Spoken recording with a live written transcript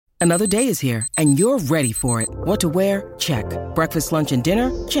Another day is here, and you're ready for it. What to wear? Check. Breakfast, lunch, and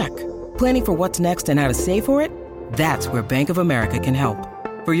dinner? Check. Planning for what's next and how to save for it? That's where Bank of America can help.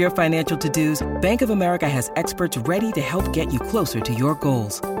 For your financial to-dos, Bank of America has experts ready to help get you closer to your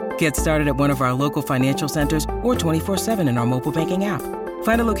goals. Get started at one of our local financial centers or 24/7 in our mobile banking app.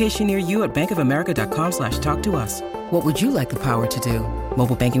 Find a location near you at bankofamerica.com/talktous. What would you like the power to do?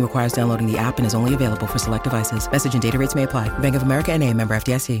 Mobile banking requires downloading the app and is only available for select devices. Message and data rates may apply. Bank of America N.A., member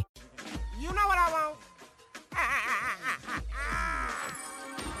FDIC. You know what I want?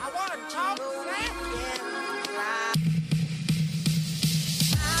 I want to talk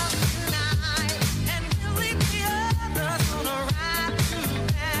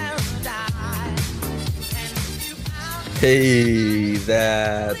Hey,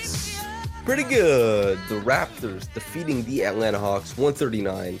 that's pretty good. The Raptors defeating the Atlanta Hawks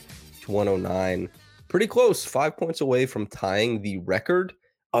 139-109. Pretty close, 5 points away from tying the record.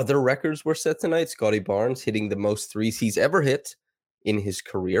 Other records were set tonight. Scotty Barnes hitting the most threes he's ever hit in his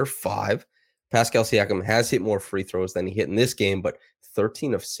career, 5. Pascal Siakam has hit more free throws than he hit in this game, but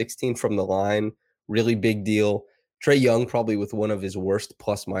 13 of 16 from the line. Really big deal. Trae Young probably with one of his worst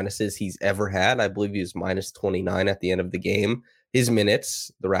plus minuses he's ever had. I believe he was minus 29 at the end of the game. His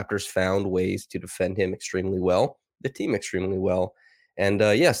minutes, the Raptors found ways to defend him extremely well, the team extremely well. And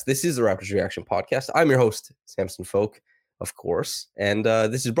yes, this is the Raptors Reaction Podcast. I'm your host, Samson Folk, of course. And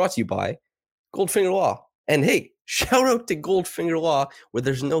this is brought to you by Goldfinger Law. And hey, shout out to Goldfinger Law, where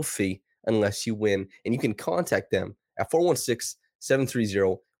there's no fee unless you win. And you can contact them at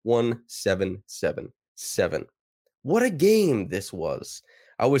 416-730-1777. What a game this was.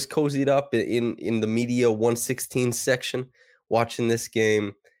 I was cozied up in the media 116 section watching this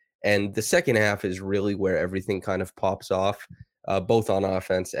game. And the second half is really where everything kind of pops off, both on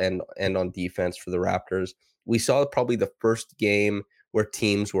offense and on defense for the Raptors. We saw probably the first game where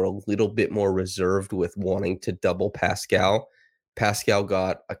teams were a little bit more reserved with wanting to double Pascal. Pascal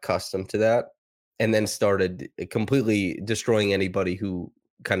got accustomed to that and then started completely destroying anybody who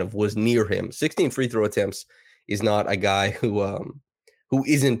kind of was near him. 16 free throw attempts is not a guy who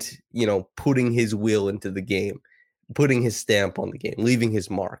isn't, putting his will into the game, putting his stamp on the game, leaving his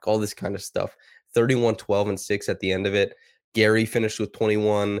mark, all this kind of stuff. 31, 12, and 6 at the end of it. Gary finished with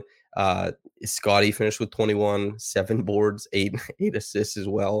 21. Scotty finished with 21, 7 boards, 8 assists as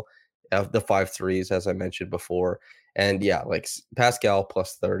well. The 5 threes, as I mentioned before. And yeah, like Pascal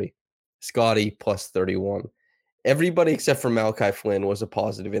plus 30, Scotty plus 31. Everybody except for Malachi Flynn was a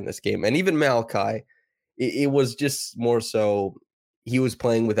positive in this game. And even Malachi, it was just more so he was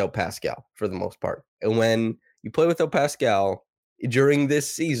playing without Pascal for the most part. And when you play without Pascal during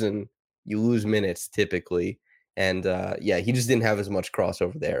this season, you lose minutes typically. And he just didn't have as much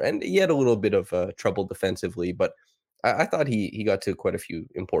crossover there. And he had a little bit of trouble defensively, but I thought he got to quite a few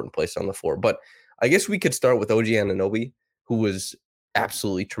important places on the floor. But I guess we could start with OG Anunoby, who was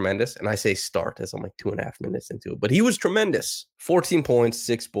absolutely tremendous. And I say start as I'm like 2.5 minutes into it, but he was tremendous. 14 points,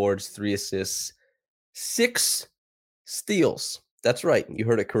 6 boards, 3 assists, 6 steals. That's right. You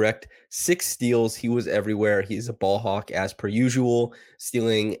heard it correct. 6 steals. He was everywhere. He's a ball hawk as per usual,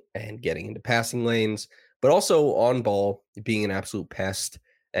 stealing and getting into passing lanes, but also on ball, being an absolute pest.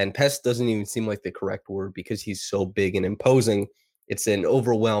 And pest doesn't even seem like the correct word because he's so big and imposing. It's an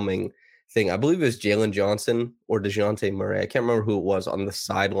overwhelming thing. I believe it was Jalen Johnson or DeJounte Murray. I can't remember who it was on the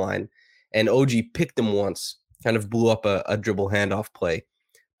sideline. And OG picked him once, kind of blew up a dribble handoff play.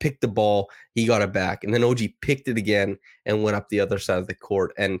 Picked the ball, he got it back, and then OG picked it again and went up the other side of the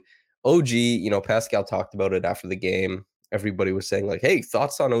court. And OG, Pascal talked about it after the game. Everybody was saying like, hey,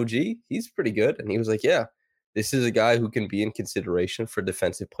 thoughts on OG? He's pretty good. And he was like, yeah, this is a guy who can be in consideration for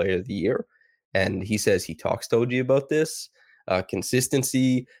Defensive Player of the Year. And he says he talks to OG about this,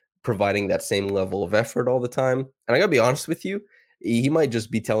 consistency, providing that same level of effort all the time. And I got to be honest with you, he might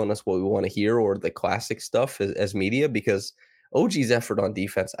just be telling us what we want to hear or the classic stuff as media, because OG's effort on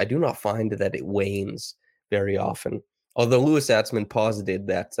defense, I do not find that it wanes very often. Although Louis Atzman posited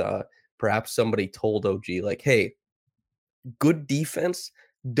that perhaps somebody told OG, like, hey, good defense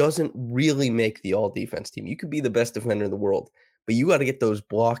doesn't really make the all-defense team. You could be the best defender in the world, but you got to get those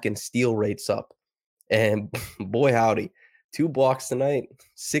block and steal rates up. And boy, howdy, 2 blocks tonight,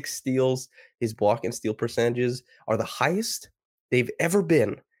 6 steals. His block and steal percentages are the highest they've ever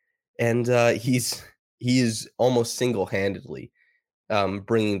been. And he is almost single-handedly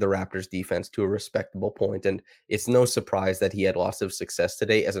bringing the Raptors defense to a respectable point. And it's no surprise that he had lots of success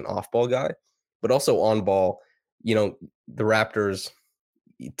today as an off-ball guy, but also on ball. The Raptors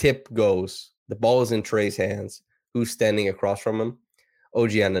tip goes, the ball is in Trae's hands. Who's standing across from him?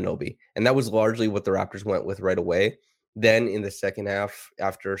 OG Anunoby. And that was largely what the Raptors went with right away. then in the second half,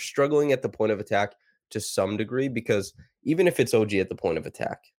 after struggling at the point of attack to some degree, because even if it's OG at the point of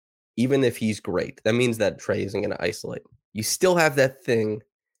attack, even if he's great, that means that Trae isn't going to isolate. You still have that thing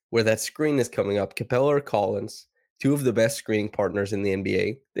where that screen is coming up. Capella or Collins, two of the best screening partners in the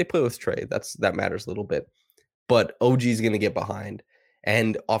NBA, they play with Trae. That matters a little bit. But OG is going to get behind.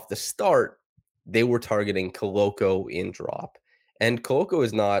 And off the start, they were targeting Koloko in drop. And Koloko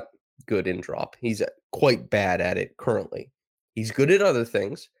is not good in drop. He's quite bad at it currently. He's good at other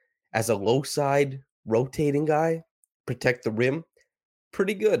things. As a low side rotating guy, protect the rim,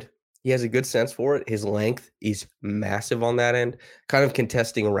 pretty good. He has a good sense for it. His length is massive on that end, kind of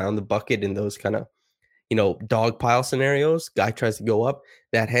contesting around the bucket in those kind of, dog pile scenarios. Guy tries to go up,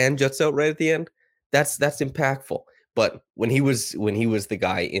 that hand juts out right at the end. That's impactful. But when he was the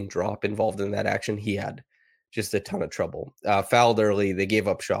guy in drop involved in that action, he had just a ton of trouble. Fouled early, they gave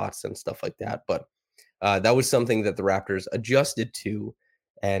up shots and stuff like that. But that was something that the Raptors adjusted to,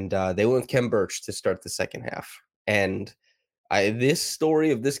 and they went with Khem Birch to start the second half. And this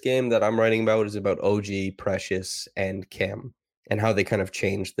story of this game that I'm writing about is about OG, Precious, and Khem, and how they kind of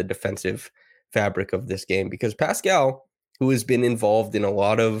changed the defensive fabric of this game. Because Pascal, who has been involved in a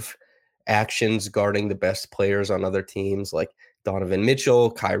lot of actions guarding the best players on other teams like Donovan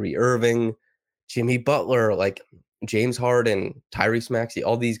Mitchell, Kyrie Irving, Jimmy Butler, like James Harden, Tyrese Maxey,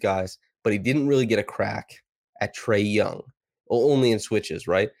 all these guys, but he didn't really get a crack at Trae Young, only in switches,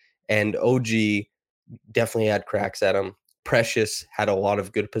 right? And OG definitely had cracks at him. Precious had a lot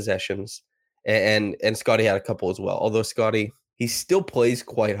of good possessions, and Scotty had a couple as well. Although Scotty, he still plays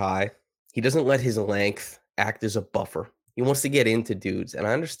quite high. He doesn't let his length act as a buffer. He wants to get into dudes, and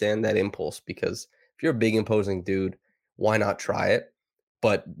I understand that impulse because if you're a big imposing dude, why not try it?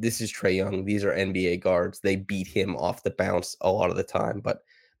 But this is Trae Young. These are NBA guards. They beat him off the bounce a lot of the time. But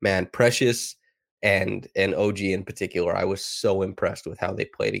man, Precious and OG in particular, I was so impressed with how they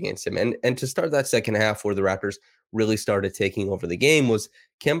played against him. And to start that second half where the Raptors really started taking over the game was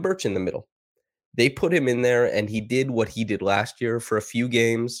Khem Birch in the middle. They put him in there and he did what he did last year for a few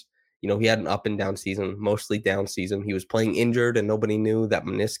games. He had an up and down season, mostly down season. He was playing injured and nobody knew that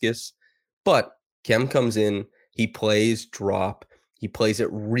meniscus. But Khem comes in, he plays drop. He plays it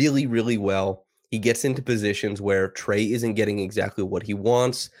really, really well. He gets into positions where Trae isn't getting exactly what he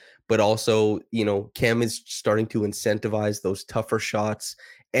wants, but also, Khem is starting to incentivize those tougher shots.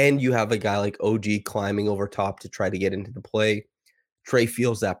 And you have a guy like OG climbing over top to try to get into the play. Trae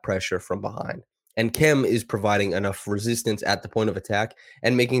feels that pressure from behind. And Khem is providing enough resistance at the point of attack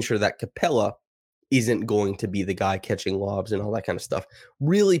and making sure that Capella isn't going to be the guy catching lobs and all that kind of stuff.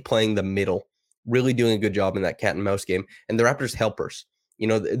 Really playing the middle, really doing a good job in that cat and mouse game. And the Raptors helpers,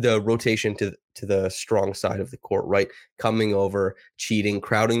 the rotation to the strong side of the court, right? Coming over, cheating,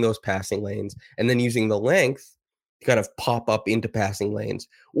 crowding those passing lanes, and then using the length to kind of pop up into passing lanes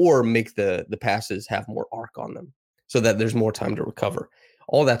or make the passes have more arc on them so that there's more time to recover.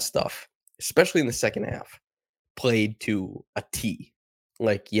 All that stuff, especially in the second half, played to a T.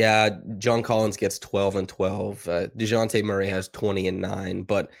 Like, yeah, John Collins gets 12 and 12. DeJounte Murray has 20 and 9.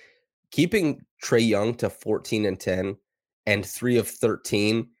 But keeping Trae Young to 14 and 10 and 3 of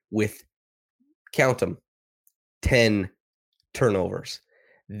 13 with, count them, 10 turnovers,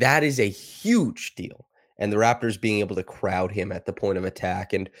 that is a huge deal. And the Raptors being able to crowd him at the point of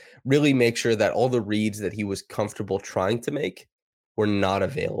attack and really make sure that all the reads that he was comfortable trying to make were not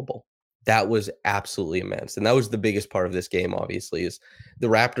available. That was absolutely immense. And that was the biggest part of this game, obviously, is the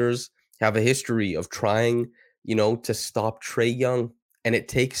Raptors have a history of trying, to stop Trae Young. And it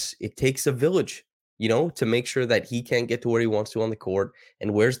takes a village, to make sure that he can't get to where he wants to on the court.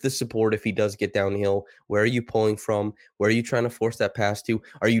 And where's the support if he does get downhill? Where are you pulling from? Where are you trying to force that pass to?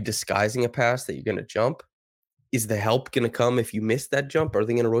 Are you disguising a pass that you're going to jump? Is the help going to come if you miss that jump? Are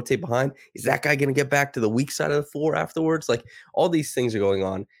they going to rotate behind? Is that guy going to get back to the weak side of the floor afterwards? Like, all these things are going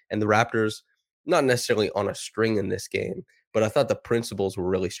on. And the Raptors, not necessarily on a string in this game, but I thought the principles were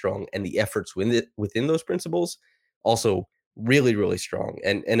really strong. And the efforts within those principles also really, really strong.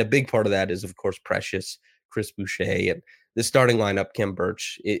 And a big part of that is, of course, Precious, Chris Boucher, and the starting lineup, Khem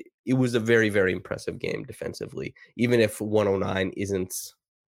Birch. It was a very, very impressive game defensively, even if 109 isn't,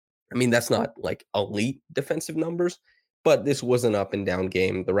 that's not like elite defensive numbers, but this was an up and down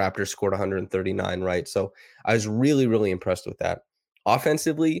game. The Raptors scored 139, right? So I was really, really impressed with that.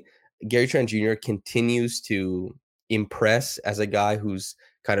 Offensively, Gary Trent Jr. continues to impress as a guy who's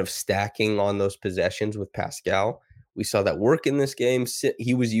kind of stacking on those possessions with Pascal. We saw that work in this game.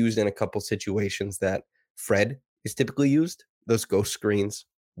 He was used in a couple situations that Fred is typically used, those ghost screens,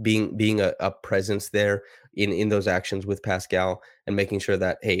 being a presence there in those actions with Pascal and making sure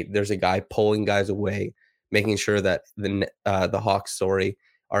that, hey, there's a guy pulling guys away, making sure that the Hawks,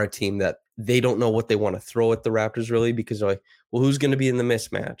 are a team that they don't know what they want to throw at the Raptors really, because they're like, well, who's going to be in the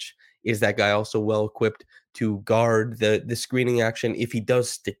mismatch? Is that guy also well equipped to guard the screening action if he does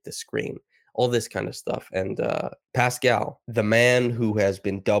stick the screen? All this kind of stuff. And Pascal, the man who has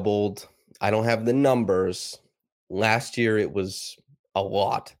been doubled, I don't have the numbers. Last year it was a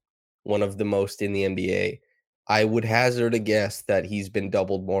lot, one of the most in the NBA. I would hazard a guess that he's been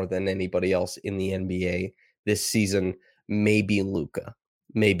doubled more than anybody else in the NBA this season. Maybe Luka.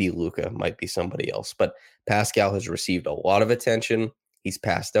 Maybe Luka might be somebody else. But Pascal has received a lot of attention. He's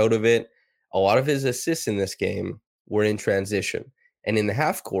passed out of it. A lot of his assists in this game were in transition. And in the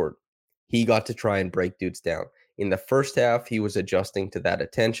half court, he got to try and break dudes down. In the first half, he was adjusting to that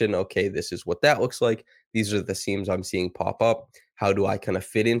attention. Okay, this is what that looks like. These are the seams I'm seeing pop up. How do I kind of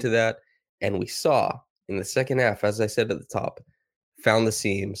fit into that? And we saw in the second half, as I said at the top, found the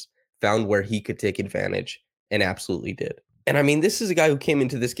seams, found where he could take advantage, and absolutely did. And I mean, this is a guy who came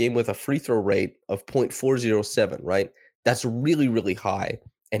into this game with a free throw rate of 0.407, right? That's really, really high.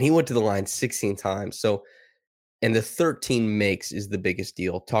 And he went to the line 16 times. So, and the 13 makes is the biggest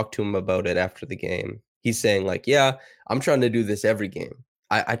deal. Talk to him about it after the game. He's saying, like, yeah, I'm trying to do this every game.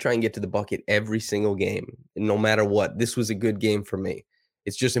 I try and get to the bucket every single game, no matter what. This was a good game for me.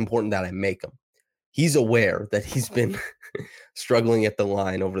 It's just important that I make them. He's aware that he's been struggling at the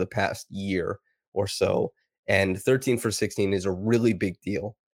line over the past year or so. And 13 for 16 is a really big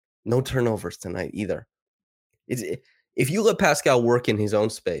deal. No turnovers tonight either. If you let Pascal work in his own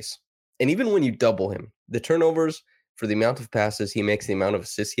space, and even when you double him, the turnovers for the amount of passes he makes, the amount of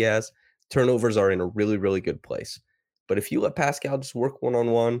assists he has, turnovers are in a really, really good place. But if you let Pascal just work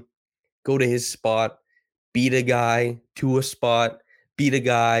one-on-one, go to his spot, beat a guy to a spot, beat a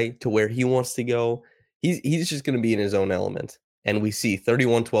guy to where he wants to go, he's just going to be in his own element. And we see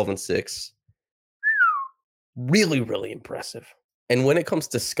 31, 12, and 6. Really, really impressive. And when it comes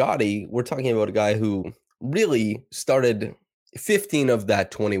to Scottie, we're talking about a guy who really started 15 of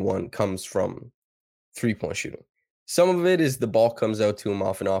that 21 comes from three-point shooting. Some of it is the ball comes out to him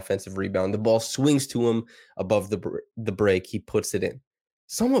off an offensive rebound. The ball swings to him above the break. He puts it in.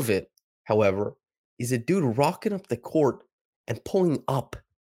 Some of it, however, is a dude rocking up the court and pulling up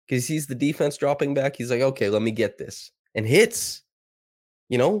because he sees the defense dropping back. He's like, okay, let me get this. And hits,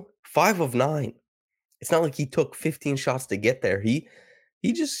 5 of 9. It's not like he took 15 shots to get there. He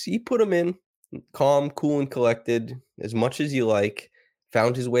put them in, calm, cool, and collected, as much as you like,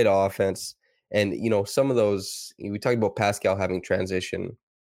 found his way to offense. And, some of those, we talked about Pascal having transition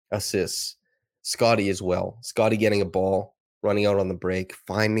assists, Scottie as well. Scottie getting a ball, running out on the break,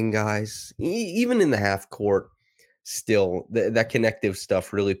 finding guys, even in the half court, still, that connective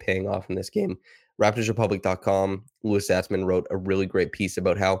stuff really paying off in this game. RaptorsRepublic.com, Louis Zatzman wrote a really great piece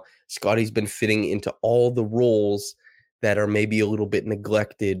about how Scottie's been fitting into all the roles that are maybe a little bit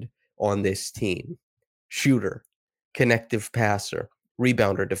neglected on this team. Shooter, connective passer,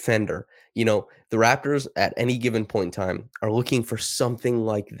 rebounder, defender. The Raptors at any given point in time are looking for something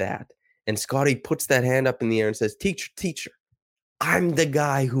like that. And Scottie puts that hand up in the air and says, teacher, I'm the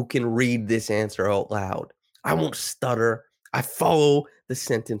guy who can read this answer out loud. I won't stutter. I follow the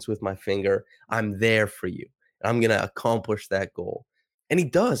sentence with my finger. I'm there for you. I'm going to accomplish that goal. And he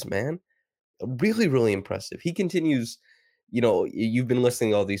does, man. Really, really impressive. He continues, you've been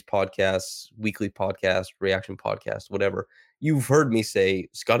listening to all these podcasts, weekly podcasts, reaction podcasts, whatever. You've heard me say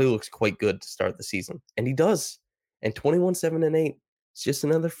Scottie looks quite good to start the season. And he does. And 21, 7, and 8. It's just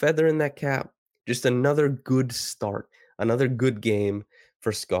another feather in that cap. Just another good start. Another good game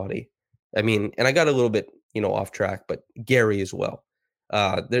for Scottie. I mean, and I got a little bit, off track, but Gary as well.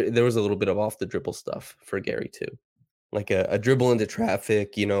 There was a little bit of off the dribble stuff for Gary too. Like a dribble into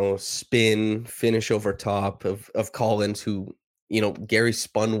traffic, spin, finish over top of Collins, who, Gary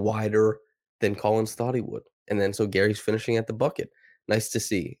spun wider than Collins thought he would. And then so Gary's finishing at the bucket. Nice to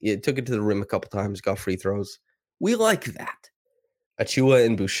see. He took it to the rim a couple times, got free throws. We like that. Achua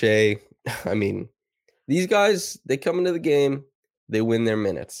and Boucher, I mean, these guys, they come into the game, they win their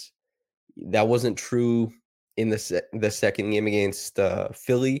minutes. That wasn't true in the second game against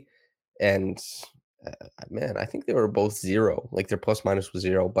Philly. And man, I think they were both 0. Like their plus minus was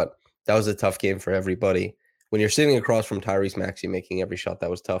 0, but that was a tough game for everybody. When you're sitting across from Tyrese Maxey making every shot, that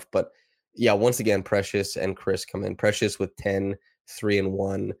was tough. But yeah, once again, Precious and Chris come in. Precious with 10, 3, and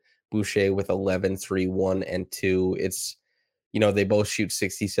 1. Boucher with 11, 3, 1, and 2. It's, they both shoot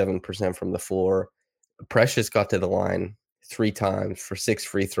 67% from the floor. Precious got to the line 3 times for 6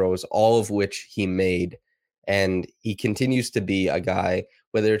 free throws, all of which he made. And he continues to be a guy,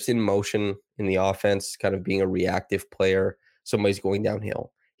 whether it's in motion in the offense, kind of being a reactive player, somebody's going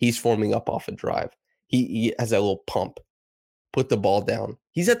downhill. He's forming up off a drive. He has that little pump, put the ball down.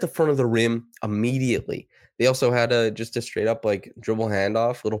 He's at the front of the rim immediately. They also had just a straight up like dribble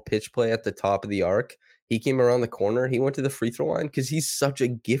handoff, little pitch play at the top of the arc. He came around the corner. He went to the free throw line because he's such a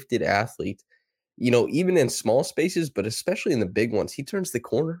gifted athlete. Even in small spaces, but especially in the big ones, he turns the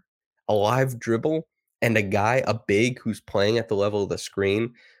corner, a live dribble, and a big who's playing at the level of the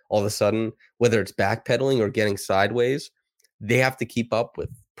screen, all of a sudden, whether it's backpedaling or getting sideways, they have to keep up with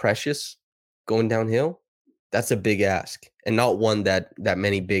Precious going downhill. That's a big ask, and not one that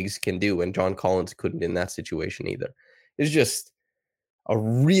many bigs can do. And John Collins couldn't in that situation either. It's just a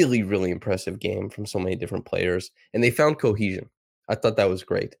really, really impressive game from so many different players, and they found cohesion. I thought that was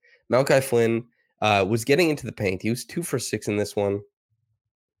great. Malachi Flynn was getting into the paint. He was 2 for 6 in this one.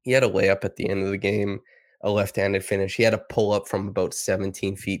 He had a layup at the end of the game, a left-handed finish. He had a pull-up from about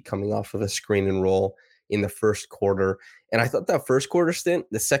 17 feet coming off of a screen and roll in the first quarter. And I thought that first quarter stint,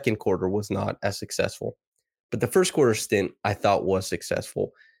 the second quarter was not as successful. But the first quarter stint, I thought was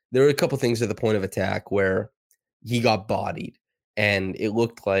successful. There were a couple things at the point of attack where he got bodied, and it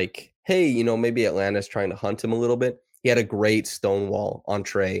looked like, hey, maybe Atlanta's trying to hunt him a little bit. He had a great stonewall on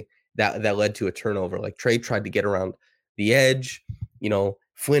Trey that led to a turnover. Like Trey tried to get around the edge.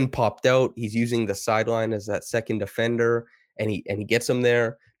 Flynn popped out. He's using the sideline as that second defender, and he gets him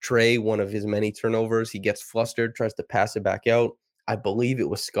there. Trey, one of his many turnovers, he gets flustered, tries to pass it back out. I believe it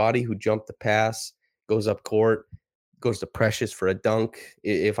was Scotty who jumped the pass, goes up court, goes to Precious for a dunk,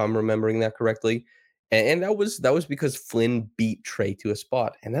 if I'm remembering that correctly. And that was because Flynn beat Trey to a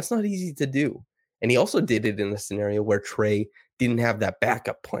spot, and that's not easy to do. And he also did it in a scenario where Trey didn't have that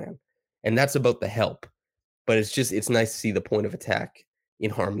backup plan, and that's about the help. But it's nice to see the point of attack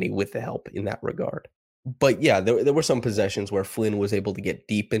in harmony with the help in that regard. But yeah, there were some possessions where Flynn was able to get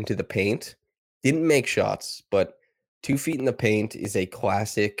deep into the paint, didn't make shots, but 2 feet in the paint is a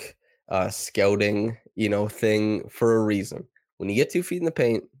classic scouting, thing for a reason. When you get 2 feet in the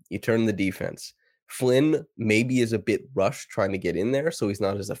paint, you turn the defense. Flynn maybe is a bit rushed trying to get in there, so he's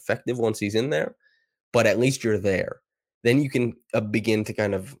not as effective once he's in there, but at least you're there. Then you can begin to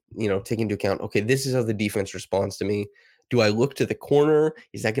kind of, take into account, okay, this is how the defense responds to me. Do I look to the corner?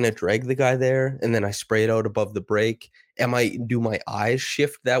 Is that going to drag the guy there? And then I spray it out above the break. Do my eyes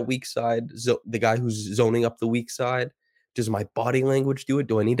shift that weak side? The guy who's zoning up the weak side? Does my body language do it?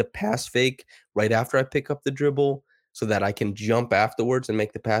 Do I need to pass fake right after I pick up the dribble so that I can jump afterwards and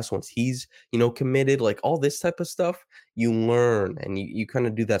make the pass once he's, committed? Like all this type of stuff, you learn and you kind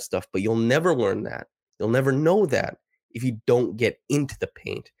of do that stuff, but you'll never learn that. You'll never know that if you don't get into the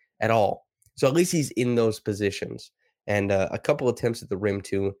paint at all. So at least he's in those positions. And a couple attempts at the rim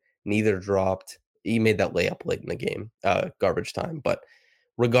too, neither dropped. He made that layup late in the game, garbage time. But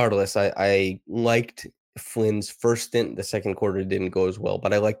regardless, I liked Flynn's first stint. The second quarter didn't go as well,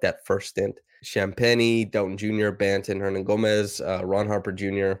 but I liked that first stint. Champagnie, Doughton Jr., Banton, Hernangomez, Ron Harper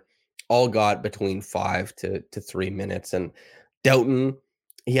Jr. all got between 5 to 3 minutes. And Doughton,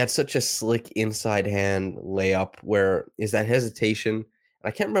 he had such a slick inside hand layup where is that hesitation.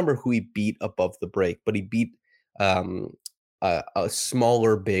 I can't remember who he beat above the break, but he beat a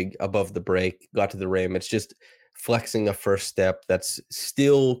smaller big above the break, got to the rim. It's just flexing a first step that's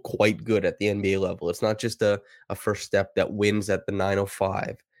still quite good at the NBA level. It's not just a first step that wins at the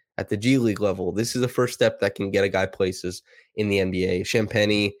 905 at the G League level. This is a first step that can get a guy places in the NBA.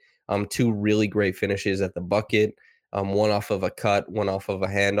 Champagnie, 2 really great finishes at the bucket, one off of a cut, one off of a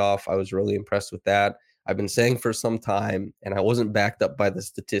handoff. I was really impressed with that. I've been saying for some time, and I wasn't backed up by the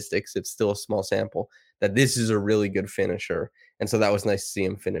statistics, it's still a small sample, that this is a really good finisher. And so that was nice to see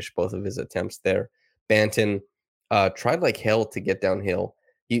him finish both of his attempts there. Banton tried like hell to get downhill.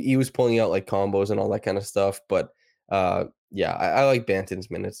 He was pulling out like combos and all that kind of stuff. But yeah, I like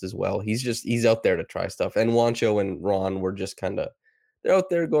Banton's minutes as well. He's out there to try stuff. And Juancho and Ron were just they're out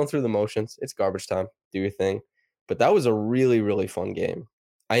there going through the motions. It's garbage time. Do your thing. But that was a really, really fun game.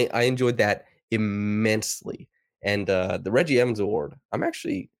 I enjoyed that immensely. And the Reggie Evans Award,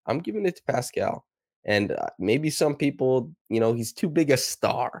 I'm giving it to Pascal. And maybe some people, he's too big a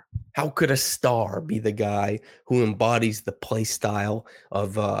star. How could a star be the guy who embodies the play style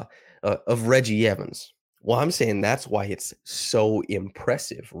of Reggie Evans? Well, I'm saying that's why it's so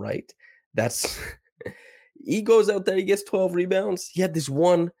impressive, right? That's he goes out there, he gets 12 rebounds. He had this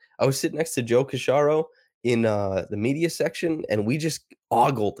one. I was sitting next to Joe Cacharo in the media section, and we just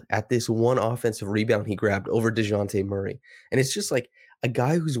ogled at this one offensive rebound he grabbed over DeJounte Murray. And it's just like a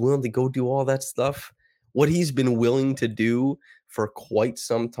guy who's willing to go do all that stuff, what he's been willing to do for quite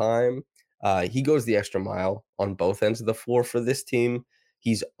some time. He goes the extra mile on both ends of the floor for this team.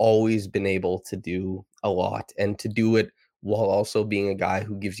 He's always been able to do a lot and to do it while also being a guy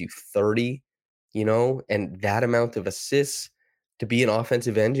who gives you 30 and that amount of assists to be an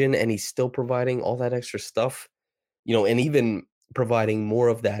offensive engine, and he's still providing all that extra stuff, and even providing more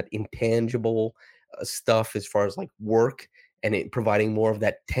of that intangible stuff as far as like work and providing more of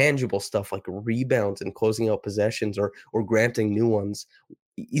that tangible stuff like rebounds and closing out possessions or granting new ones.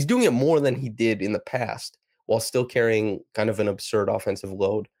 He's doing it more than he did in the past while still carrying kind of an absurd offensive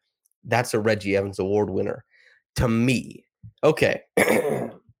load. That's a Reggie Evans Award winner to me. Okay.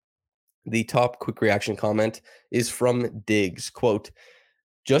 The top quick reaction comment is from Diggs. Quote,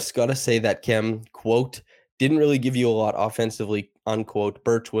 just got to say that Kem, quote, didn't really give you a lot offensively, unquote.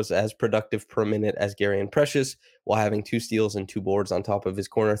 Birch was as productive per minute as Gary and Precious while having 2 steals and 2 boards on top of his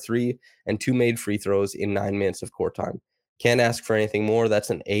corner 3 and 2 made free throws in 9 minutes of court time. Can't ask for anything more.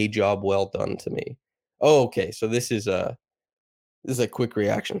 That's an A job well done to me. Oh, okay. So this is a quick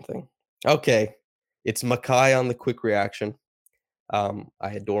reaction thing. Okay. It's Makai on the quick reaction. I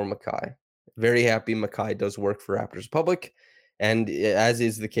adore Makai. Very happy Makai does work for Raptors Republic. And as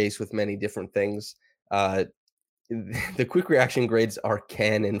is the case with many different things, the quick reaction grades are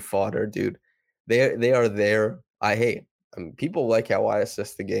cannon fodder, dude. They are there. People like how I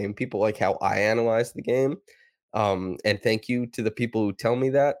assess the game. People like how I analyze the game. And thank you to the people who tell me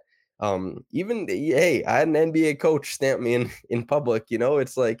that. Hey, I had an NBA coach stamp me in public.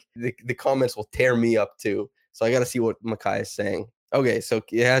 It's like the comments will tear me up too. So I got to see what Makai is saying. Okay, so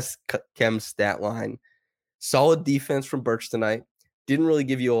it has Kem's stat line. Solid defense from Birch tonight. Didn't really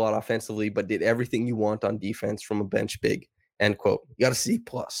give you a lot offensively, but did everything you want on defense from a bench big. End quote. You got a C+.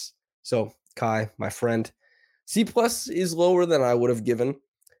 So, Kai, my friend, C+ is lower than I would have given,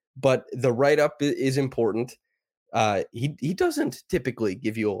 but the write-up is important. He doesn't typically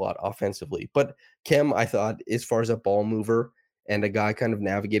give you a lot offensively, but Kem, I thought, as far as a ball mover and a guy kind of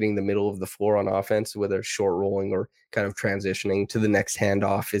navigating the middle of the floor on offense, whether short rolling or kind of transitioning to the next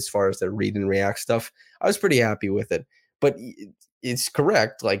handoff as far as the read and react stuff, I was pretty happy with it. But it's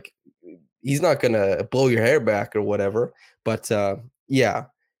correct. Like, he's not going to blow your hair back or whatever. But yeah,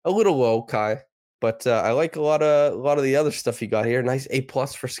 a little low, Kai. But I like a lot of the other stuff you got here. Nice A+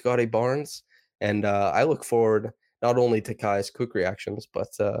 for Scotty Barnes. And I look forward not only to Kai's quick reactions,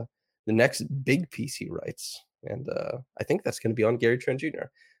 but the next big piece he writes. And I think that's going to be on Gary Trent Jr.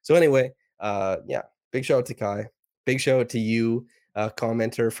 So anyway, yeah, big shout out to Kai. Big shout out to you,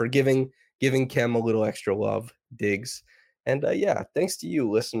 commenter, for giving Kem a little extra love, Diggs. And yeah, thanks to you,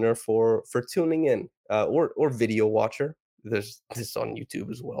 listener, for tuning in, or video watcher. There's this on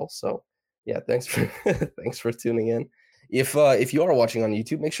YouTube as well. So yeah, thanks for thanks for tuning in. If you are watching on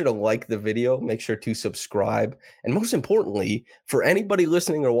YouTube, make sure to like the video, make sure to subscribe, and most importantly, for anybody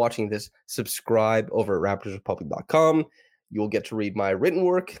listening or watching this, subscribe over at raptorsrepublic.com. You'll get to read my written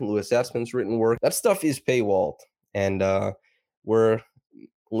work, Louis Zatzman's written work. That stuff is paywalled, and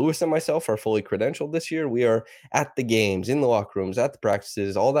Louis and myself are fully credentialed this year. We are at the games, in the locker rooms, at the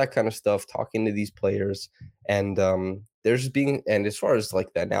practices, all that kind of stuff, talking to these players. And and as far as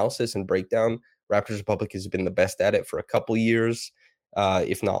like the analysis and breakdown, Raptors Republic has been the best at it for a couple years,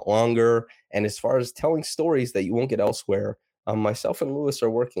 if not longer. And as far as telling stories that you won't get elsewhere, myself and Louis are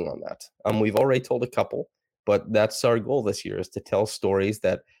working on that. We've already told a couple, but that's our goal this year, is to tell stories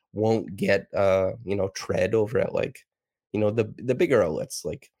that won't get tread over at like the bigger outlets.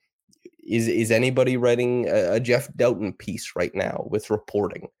 Like, is anybody writing a Jeff Doughton piece right now with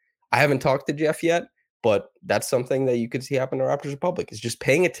reporting? I haven't talked to Jeff yet, but that's something that you could see happen to Raptors Republic, is just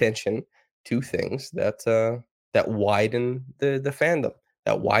paying attention to things that widen the fandom,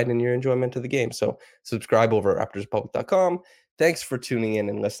 that widen your enjoyment of the game. So subscribe over at raptorsrepublic.com. Thanks for tuning in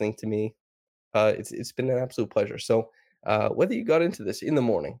and listening to me. It's been an absolute pleasure. So whether you got into this in the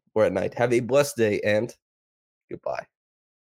morning or at night, have a blessed day and goodbye.